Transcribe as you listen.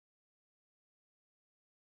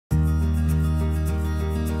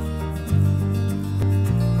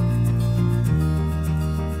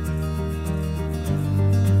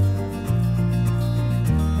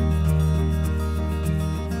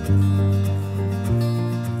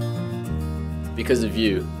Because of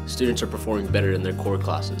you, students are performing better in their core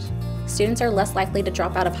classes. Students are less likely to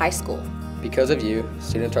drop out of high school. Because of you,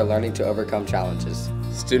 students are learning to overcome challenges.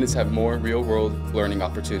 Students have more real-world learning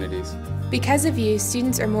opportunities. Because of you,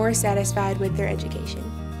 students are more satisfied with their education.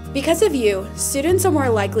 Because of you, students are more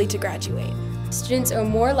likely to graduate. Students are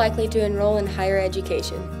more likely to enroll in higher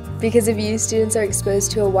education. Because of you, students are exposed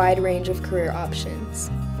to a wide range of career options.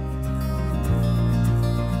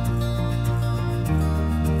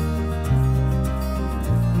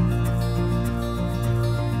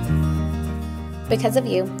 Because of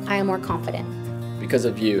you, I am more confident. Because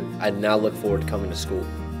of you, I now look forward to coming to school.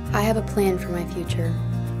 I have a plan for my future.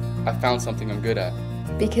 I found something I'm good at.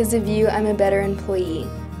 Because of you, I'm a better employee.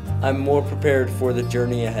 I'm more prepared for the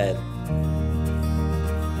journey ahead.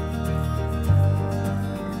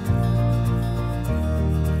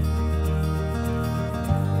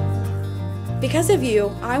 Because of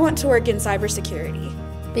you, I want to work in cybersecurity.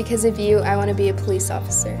 Because of you, I want to be a police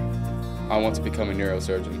officer. I want to become a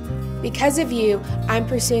neurosurgeon. Because of you, I'm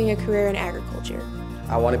pursuing a career in agriculture.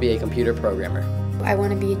 I want to be a computer programmer. I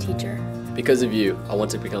want to be a teacher. Because of you, I want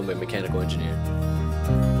to become a mechanical engineer.